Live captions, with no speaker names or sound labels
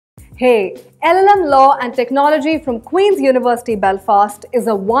Hey, LLM Law and Technology from Queensuniversity Belfast is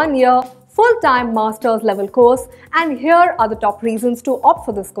a one-year, full-time master's level course, and here are the top reasons to opt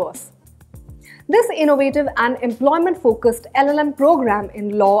for this course. This innovative and employment-focused LLM program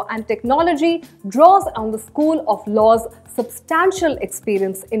in Law and Technology draws on the School of Law's substantial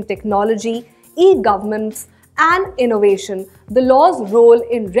experience in technology, e-governance, and innovation, the law's role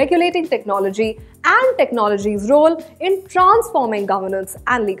in regulating technology, and technology's role in transforming governance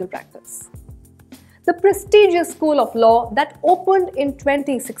and legal practice. The prestigious School of Law that opened in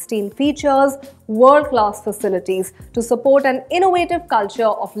 2016 features world-class facilities to support an innovative culture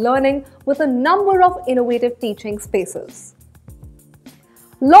of learning with a number of innovative teaching spaces.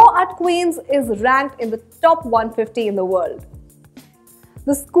 Law at Queen's is ranked in the top 150 in the world.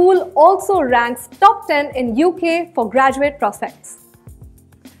 The school also ranks top 10 in UK for graduate prospects.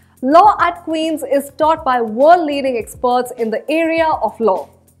 Law at Queen's is taught by world-leading experts in the area of law.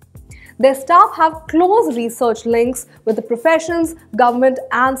 Their staff have close research links with the professions, government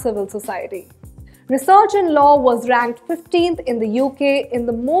and civil society. Research in law was ranked 15th in the UK in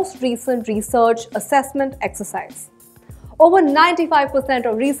the most recent research assessment exercise. Over 95%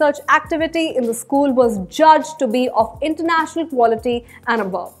 of research activity in the school was judged to be of international quality and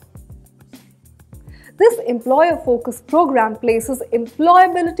above. This employer-focused program places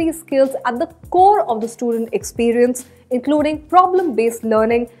employability skills at the core of the student experience, including problem-based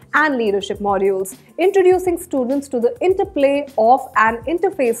learning and leadership modules, introducing students to the interplay of and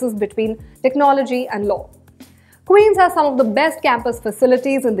interfaces between technology and law. Queen's has some of the best campus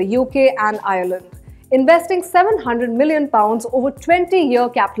facilities in the UK and Ireland. Investing £700 million over 20-year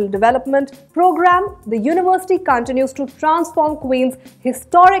capital development program, the university continues to transform Queen's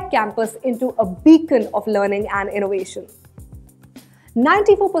historic campus into a beacon of learning and innovation.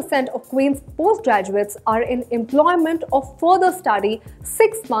 94% of Queen's postgraduates are in employment or further study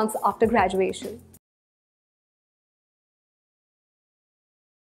 6 months after graduation.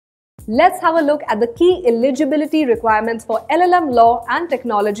 Let's have a look at the key eligibility requirements for LLM Law and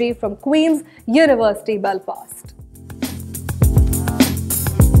Technology from Queensuniversity Belfast.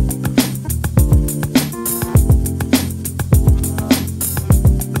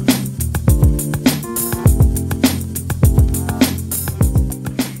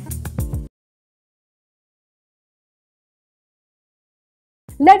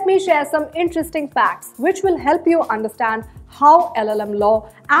 Let me share some interesting facts which will help you understand how LLM Law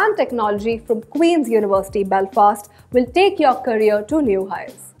and Technology from Queensuniversity Belfast will take your career to new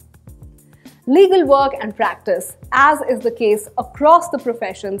heights. Legal work and practice, as is the case across the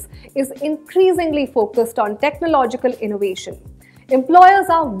professions, is increasingly focused on technological innovation. Employers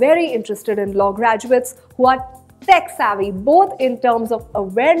are very interested in law graduates who are tech-savvy both in terms of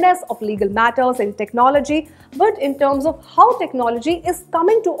awareness of legal matters in technology, but in terms of how technology is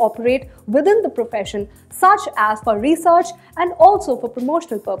coming to operate within the profession, such as for research and also for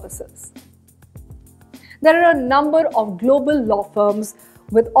promotional purposes. There are a number of global law firms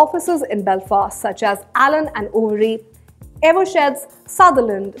with offices in Belfast such as Allen & Overy, Eversheds,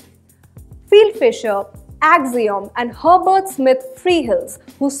 Sutherland, Fieldfisher, Axiom and Herbert Smith Freehills,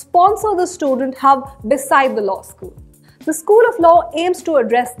 who sponsor the student hub beside the law school. The School of Law aims to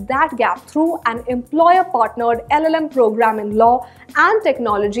address that gap through an employer-partnered LLM program in law and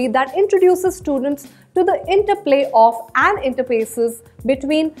technology that introduces students to the interplay of and interfaces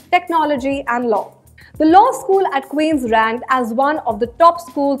between technology and law. The law school at Queen's ranked as one of the top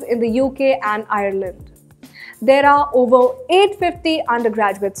schools in the UK and Ireland. There are over 850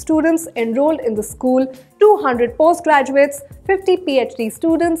 undergraduate students enrolled in the school, 200 postgraduates, 50 PhD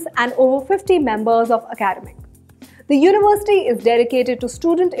students, and over 50 members of academic. The university is dedicated to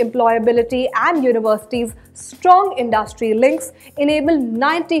student employability, and university's strong industry links enable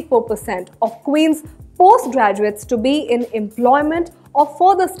 94% of Queen's postgraduates to be in employment or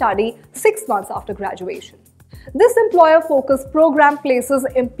further study 6 months after graduation. This employer-focused program places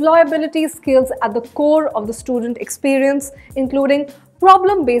employability skills at the core of the student experience, including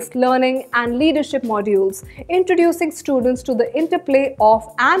problem-based learning and leadership modules, introducing students to the interplay of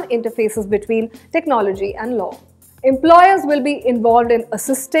and interfaces between technology and law. Employers will be involved in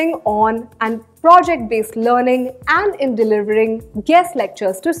assisting on and project-based learning and in delivering guest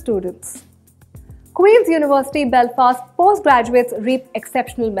lectures to students. Queensuniversity Belfast postgraduates reap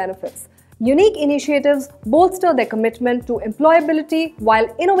exceptional benefits. Unique initiatives bolster their commitment to employability, while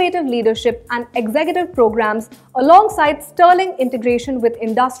innovative leadership and executive programs, alongside sterling integration with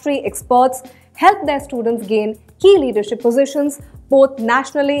industry experts, help their students gain key leadership positions both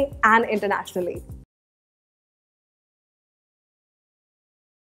nationally and internationally.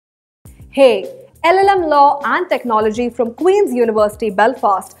 Hey, LLM Law and Technology from Queen's University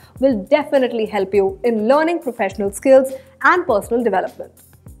Belfast will definitely help you in learning professional skills and personal development.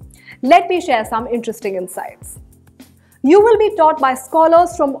 Let me share some interesting insights. You will be taught by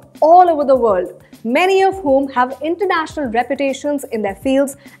scholars from all over the world, many of whom have international reputations in their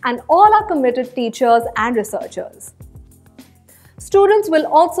fields, and all are committed teachers and researchers. Students will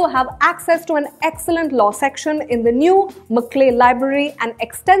also have access to an excellent law section in the new Macleay Library and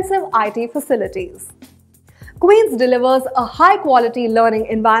extensive IT facilities. Queen's delivers a high-quality learning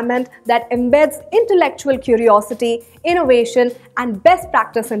environment that embeds intellectual curiosity, innovation, and best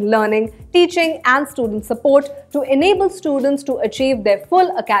practice in learning, teaching, and student support to enable students to achieve their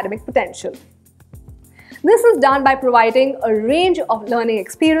full academic potential. This is done by providing a range of learning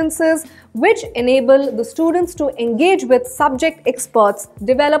experiences which enable the students to engage with subject experts,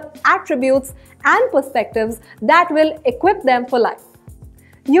 develop attributes and perspectives that will equip them for life.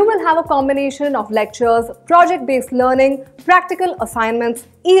 You will have a combination of lectures, project-based learning, practical assignments,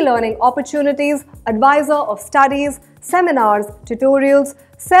 e-learning opportunities, advisor of studies, seminars, tutorials,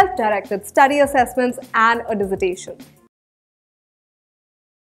 self-directed study assessments, and a dissertation.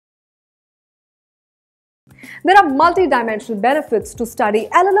 There are multi-dimensional benefits to study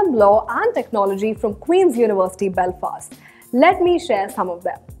LLM Law and Technology from Queen's University Belfast. Let me share some of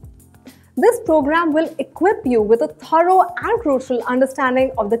them. This program will equip you with a thorough and crucial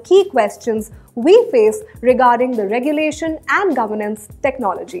understanding of the key questions we face regarding the regulation and governance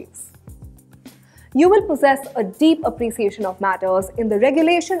technologies. You will possess a deep appreciation of matters in the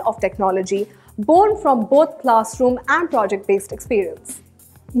regulation of technology, born from both classroom and project-based experience.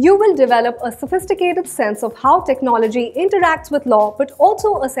 You will develop a sophisticated sense of how technology interacts with law, but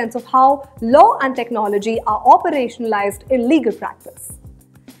also a sense of how law and technology are operationalized in legal practice.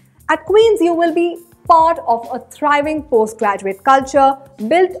 At Queen's, you will be part of a thriving postgraduate culture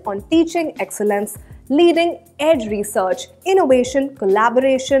built on teaching excellence, leading-edge research, innovation,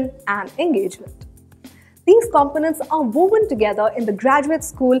 collaboration, and engagement. These components are woven together in the graduate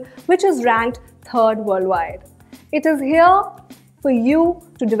school, which is ranked 3rd worldwide. It is here for you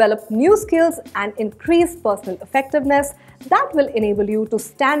to develop new skills and increase personal effectiveness that will enable you to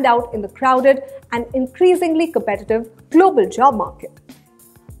stand out in the crowded and increasingly competitive global job market.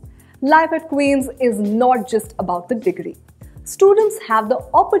 Life at Queen's is not just about the degree. Students have the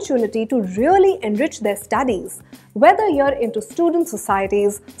opportunity to really enrich their studies, whether you're into student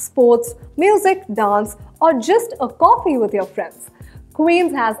societies, sports, music, dance, or just a coffee with your friends.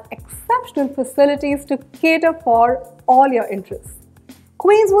 Queen's has exceptional facilities to cater for all your interests.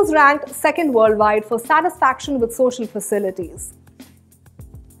 Queen's was ranked 2nd worldwide for satisfaction with social facilities.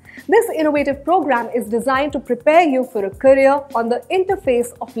 This innovative program is designed to prepare you for a career on the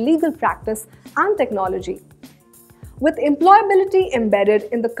interface of legal practice and technology. With employability embedded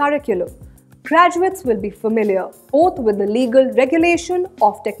in the curriculum, graduates will be familiar both with the legal regulation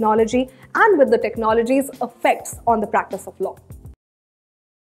of technology and with the technology's effects on the practice of law.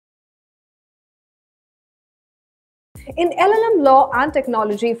 In LLM Law and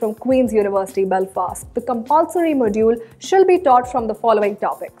Technology from Queen's University Belfast, the compulsory module shall be taught from the following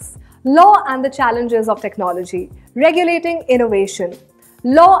topics: Law and the challenges of technology, regulating innovation,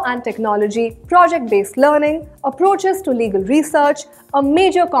 law and technology, project-based learning, approaches to legal research. A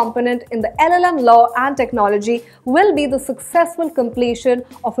major component in the LLM Law and Technology will be the successful completion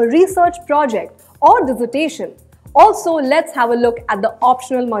of a research project or dissertation. Also, let's have a look at the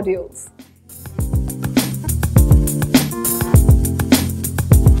optional modules.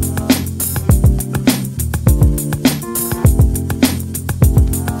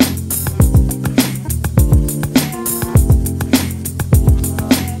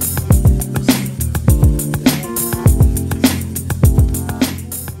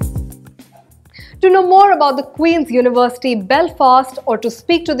 To know more about the Queen's University Belfast or to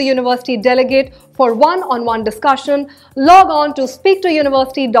speak to the university delegate for one-on-one discussion, log on to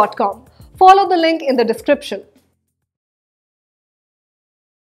speaktouniversity.com. Follow the link in the description.